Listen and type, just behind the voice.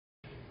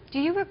Do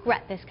you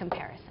regret this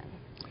comparison?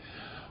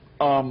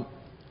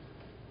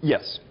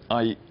 Yes.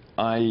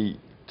 I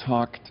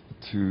talked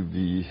to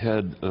the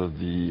head of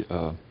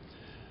the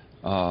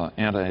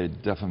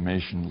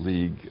Anti-Defamation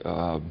League,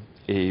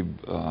 Abe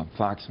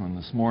Foxman,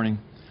 this morning,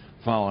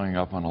 following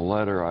up on a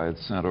letter I had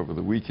sent over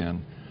the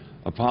weekend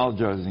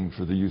apologizing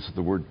for the use of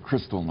the word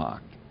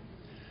Kristallnacht.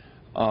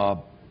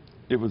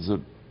 It was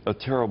a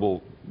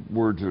terrible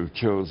word to have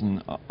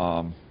chosen.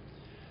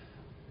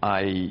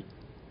 I,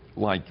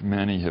 like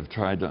many, have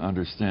tried to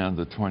understand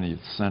the 20th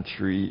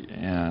century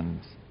and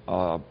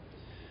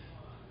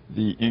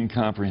the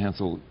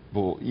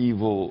incomprehensible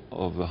evil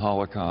of the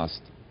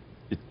Holocaust.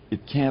 It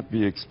can't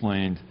be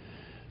explained.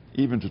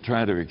 Even to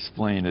try to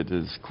explain it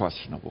is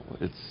questionable.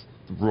 It's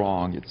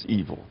wrong. It's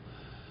evil.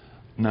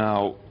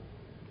 Now,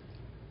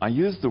 I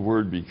use the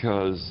word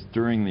because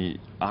during the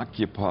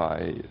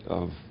Occupy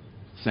of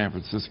San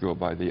Francisco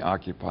by the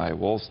Occupy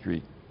Wall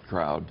Street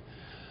crowd,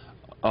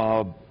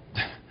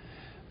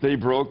 they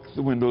broke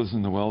the windows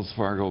in the Wells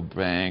Fargo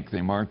Bank.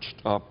 They marched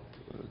up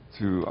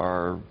to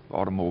our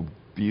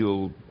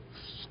automobile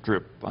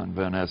strip on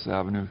Van Ness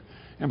Avenue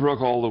and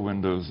broke all the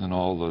windows in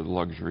all the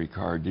luxury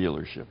car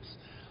dealerships.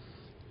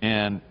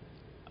 And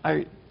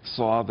I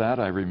saw that.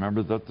 I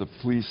remember that the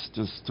police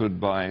just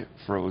stood by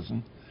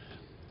frozen.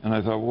 And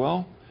I thought,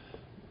 well,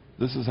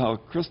 this is how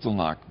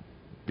Kristallnacht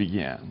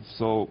began.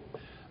 So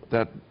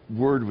that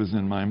word was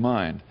in my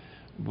mind.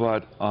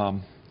 But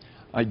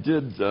I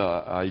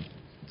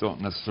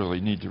don't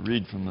necessarily need to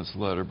read from this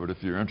letter, but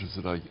if you're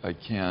interested, I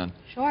can.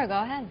 Sure,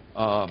 go ahead.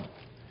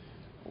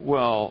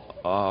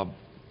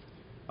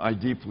 I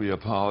deeply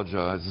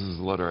apologize. This is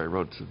a letter I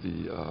wrote to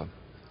the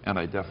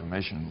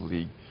Anti-Defamation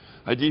League.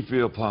 I deeply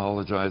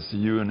apologize to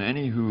you and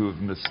any who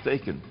have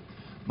mistaken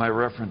my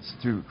reference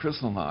to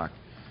Kristallnacht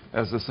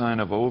as a sign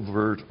of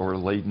overt or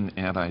latent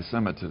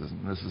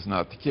anti-Semitism. This is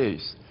not the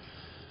case.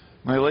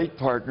 My late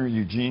partner,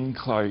 Eugene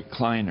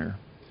Kleiner,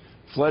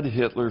 fled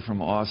Hitler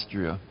from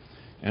Austria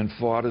and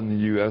fought in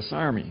the U.S.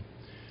 Army.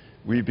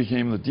 We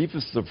became the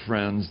deepest of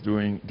friends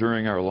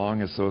during our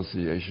long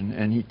association,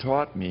 and he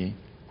taught me,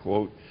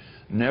 quote,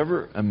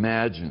 never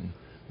imagine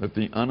that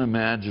the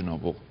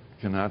unimaginable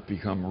cannot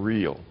become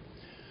real.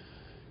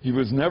 He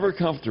was never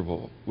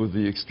comfortable with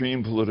the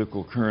extreme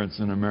political currents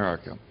in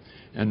America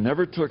and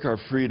never took our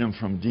freedom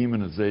from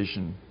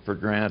demonization for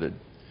granted.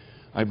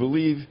 I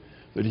believe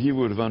that he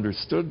would have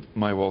understood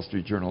my Wall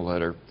Street Journal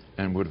letter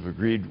and would have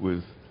agreed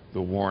with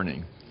the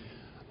warning.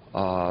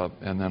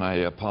 And then I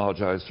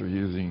apologize for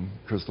using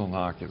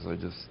Kristallnacht, as I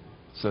just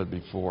said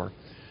before.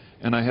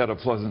 And I had a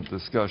pleasant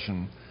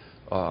discussion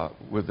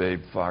with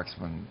Abe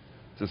Foxman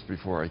just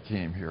before I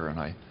came here, and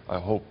I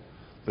hope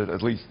that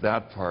at least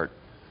that part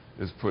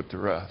is put to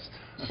rest.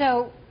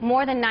 So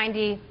more than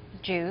 90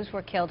 Jews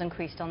were killed in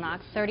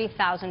Kristallnacht,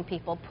 30,000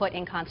 people put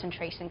in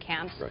concentration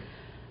camps. Right.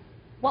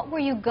 What were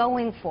you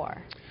going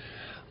for?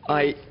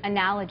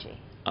 Analogy.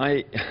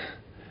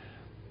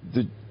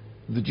 The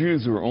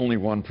Jews were only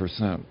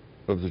 1%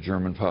 of the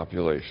German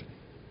population.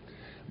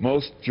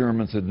 Most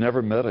Germans had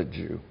never met a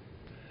Jew,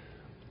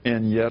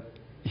 and yet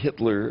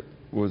Hitler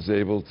was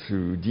able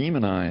to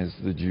demonize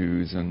the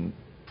Jews, and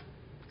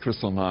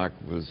Kristallnacht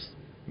was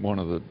one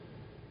of the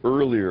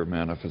earlier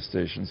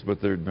manifestations,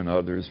 but there had been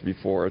others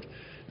before it.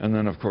 And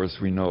then, of course,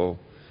 we know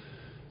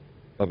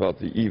about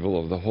the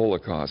evil of the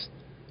Holocaust.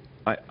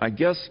 I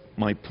guess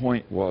my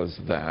point was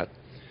that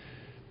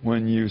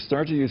when you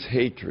start to use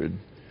hatred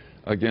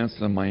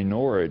against a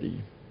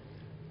minority,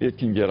 it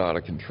can get out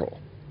of control.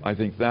 I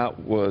think that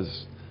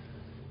was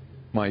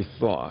my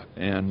thought.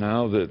 And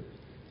now that,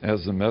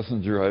 as a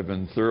messenger, I've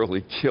been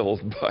thoroughly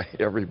killed by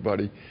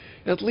everybody,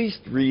 at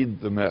least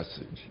read the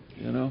message,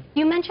 you know?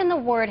 You mentioned the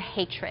word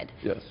hatred.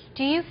 Yes.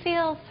 Do you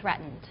feel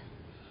threatened?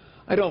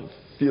 I don't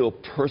feel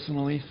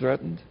personally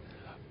threatened,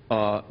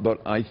 but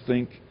I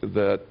think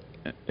that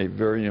a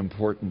very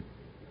important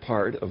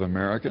part of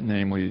America,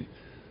 namely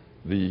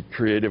the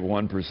creative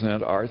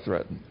 1%, are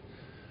threatened.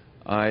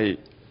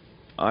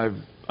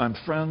 I'm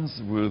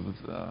friends with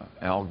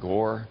Al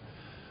Gore,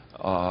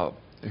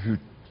 who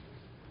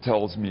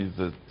tells me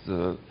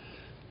that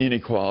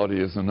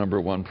inequality is the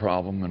 #1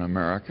 problem in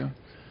America.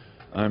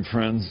 I'm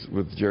friends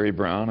with Jerry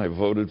Brown. I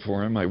voted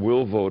for him. I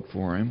will vote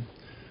for him,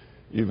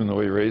 even though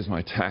he raised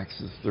my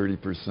taxes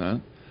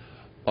 30%.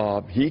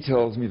 He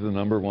tells me the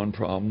 #1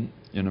 problem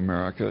in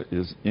America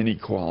is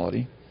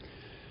inequality.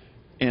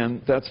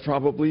 And that's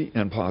probably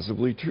and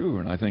possibly true.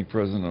 And I think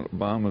President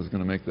Obama is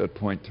going to make that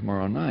point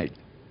tomorrow night.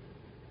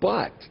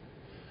 But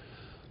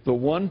the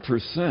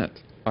 1%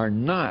 are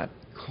not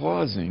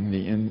causing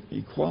the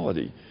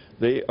inequality.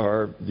 They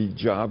are the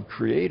job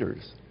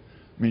creators.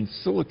 I mean,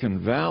 Silicon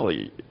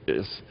Valley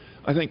is,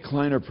 I think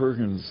Kleiner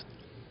Perkins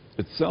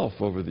itself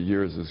over the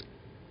years has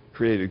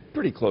created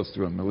pretty close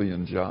to 1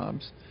 million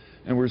jobs,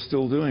 and we're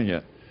still doing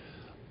it.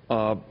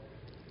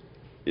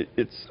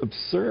 It's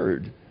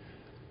absurd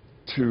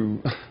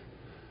to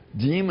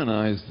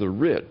demonize the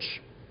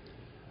rich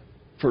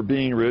for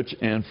being rich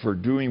and for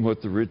doing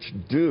what the rich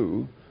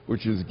do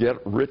which is get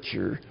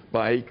richer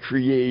by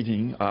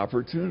creating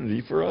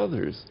opportunity for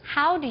others.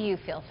 How do you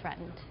feel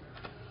threatened?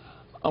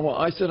 Well,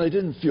 I said I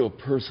didn't feel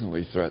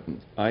personally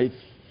threatened. I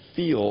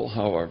feel,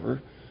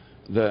 however,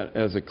 that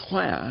as a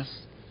class,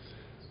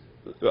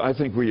 I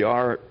think we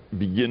are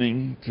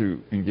beginning to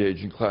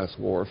engage in class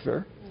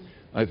warfare.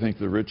 I think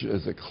the rich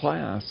as a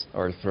class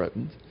are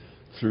threatened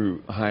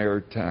through higher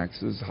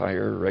taxes,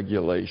 higher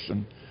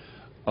regulation,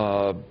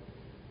 and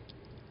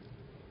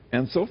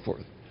so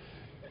forth.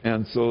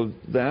 And so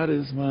that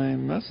is my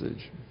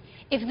message.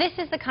 If this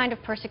is the kind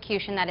of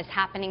persecution that is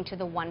happening to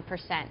the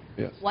 1%,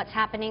 Yes. what's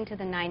happening to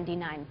the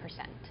 99%?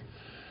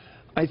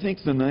 I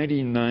think the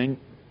 99%,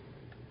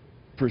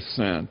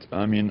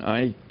 I mean,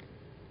 I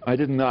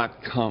did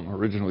not come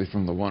originally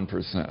from the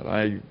 1%.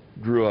 I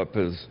grew up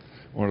as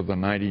one of the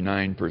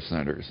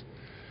 99%ers.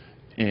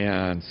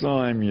 And so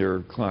I'm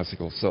your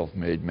classical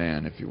self-made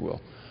man, if you will.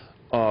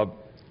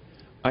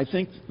 I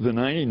think the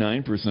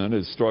 99%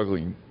 is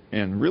struggling,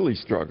 and really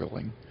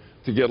struggling,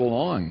 to get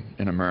along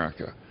in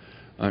America.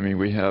 I mean,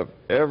 we have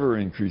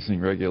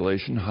ever-increasing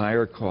regulation,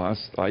 higher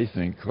costs, I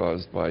think,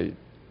 caused by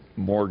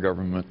more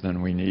government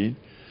than we need.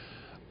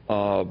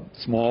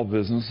 Small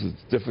business,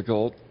 it's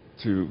difficult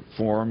to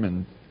form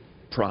and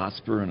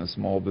prosper in a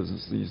small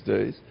business these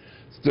days.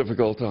 It's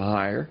difficult to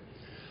hire.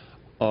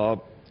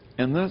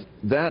 And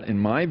that, in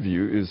my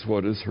view, is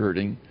what is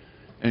hurting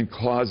and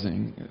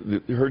causing,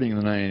 hurting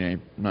the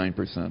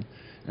 99%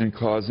 and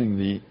causing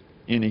the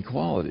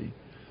inequality.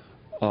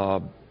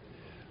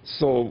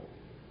 So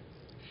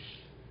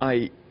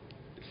I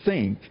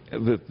think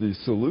that the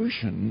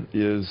solution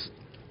is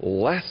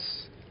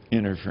less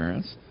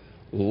interference,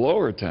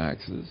 lower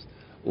taxes,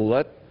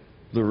 let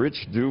the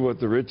rich do what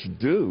the rich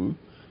do,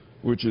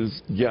 which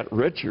is get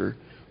richer,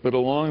 but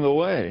along the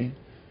way,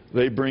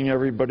 they bring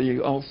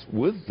everybody else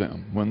with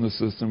them when the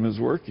system is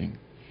working.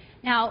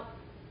 Now,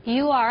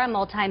 you are a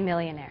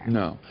multimillionaire.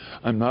 No,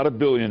 I'm not a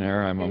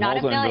billionaire. I'm a Not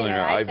a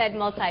multimillionaire. billionaire. I said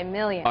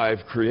multimillionaire.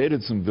 I've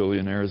created some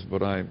billionaires,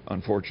 but I,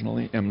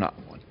 unfortunately, am not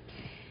one.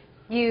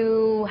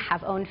 You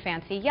have owned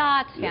fancy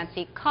yachts, Yes.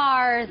 fancy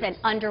cars, an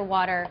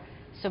underwater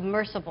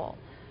submersible.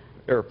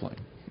 Airplane.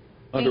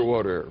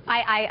 Underwater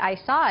airplane. I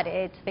saw it.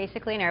 It's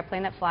basically an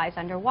airplane that flies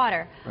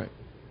underwater. Right.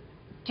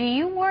 Do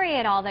you worry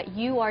at all that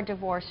you are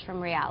divorced from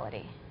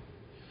reality?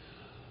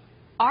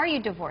 Are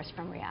you divorced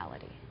from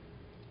reality?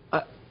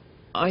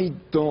 I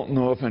don't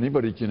know if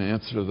anybody can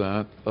answer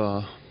that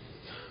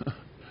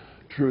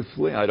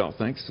truthfully. I don't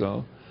think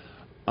so.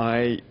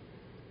 I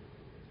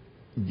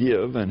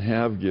give and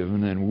have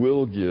given and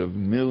will give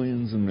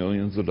millions and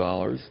millions of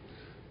dollars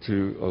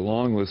to a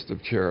long list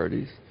of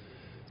charities.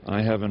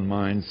 I have in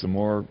mind some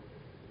more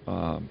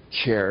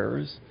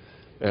chairs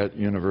at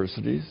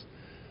universities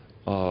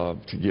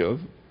to give.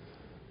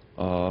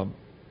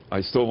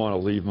 I still want to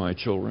leave my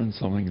children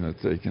something that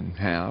they can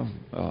have,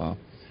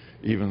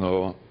 even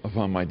though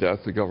upon my death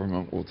the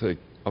government will take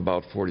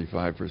about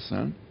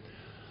 45%.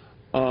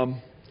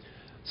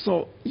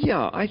 So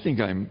yeah, I think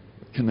I'm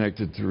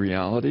connected to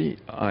reality.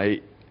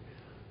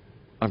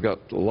 I've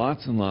got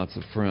lots and lots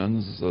of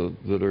friends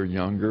that are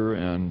younger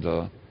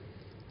and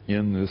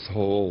in this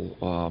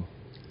whole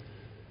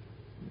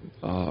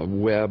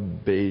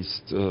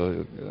web-based,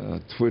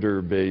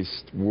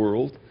 Twitter-based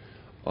world.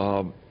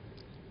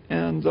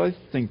 And I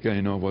think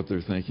I know what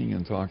they're thinking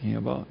and talking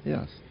about,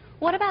 yes.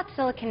 What about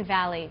Silicon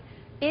Valley?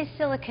 Is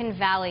Silicon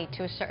Valley,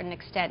 to a certain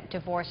extent,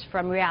 divorced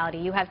from reality?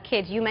 You have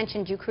kids. You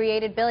mentioned you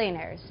created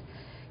billionaires.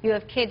 You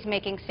have kids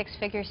making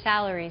six-figure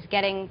salaries,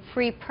 getting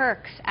free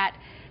perks at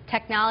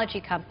technology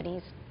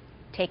companies,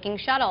 taking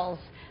shuttles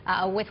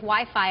with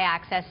Wi-Fi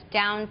access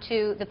down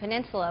to the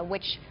peninsula,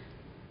 which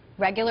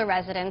regular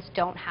residents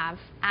don't have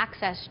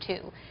access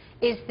to.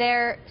 Is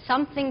there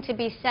something to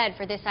be said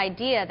for this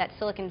idea that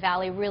Silicon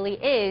Valley really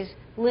is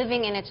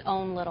living in its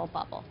own little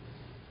bubble?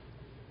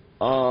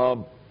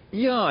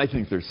 Yeah, I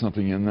think there's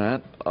something in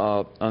that.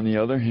 On the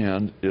other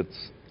hand,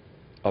 it's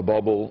a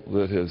bubble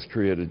that has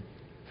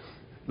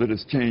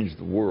changed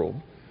the world,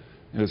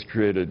 has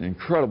created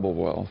incredible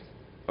wealth,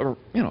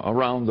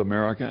 around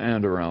America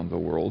and around the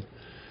world.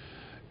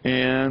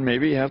 And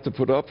maybe you have to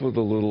put up with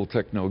a little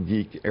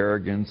techno-geek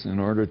arrogance in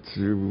order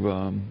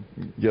to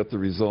get the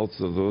results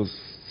of those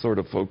sort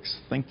of folks'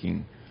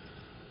 thinking.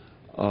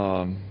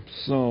 How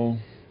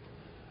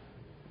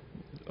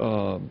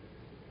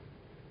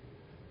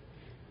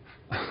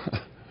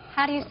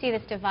do you see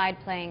this divide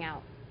playing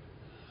out?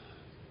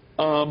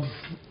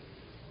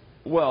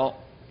 Well,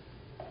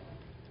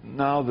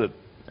 now that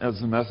as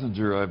the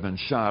messenger I've been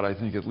shot, I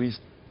think at least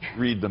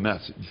read the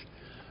message.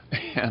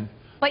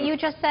 But you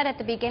just said at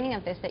the beginning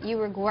of this that you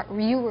regret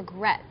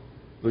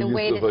the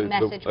way this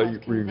message was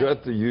conveyed. I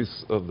regret the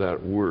use of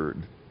that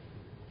word.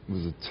 It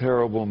was a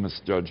terrible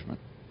misjudgment.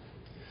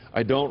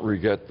 I don't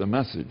regret the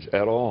message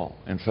at all.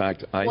 In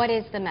fact, What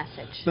is the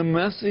message? The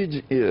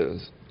message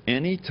is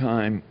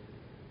anytime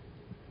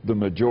the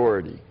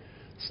majority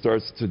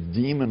starts to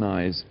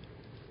demonize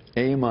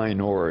a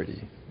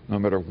minority, no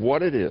matter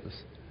what it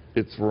is,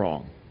 it's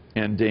wrong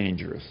and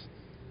dangerous,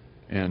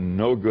 and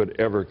no good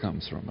ever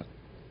comes from it.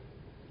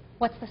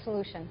 What's the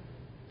solution?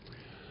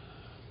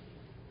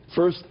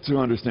 First, to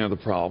understand the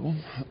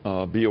problem,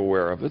 be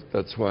aware of it.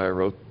 That's why I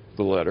wrote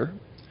the letter.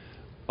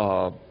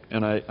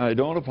 And I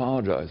don't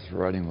apologize for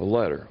writing the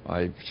letter.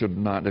 I should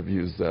not have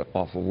used that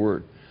awful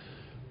word.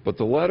 But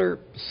the letter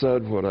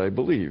said what I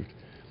believed.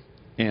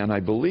 And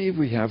I believe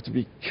we have to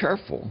be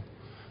careful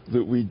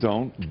that we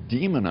don't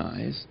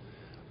demonize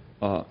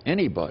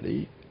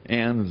anybody,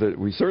 and that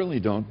we certainly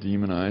don't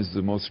demonize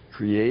the most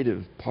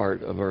creative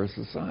part of our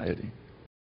society.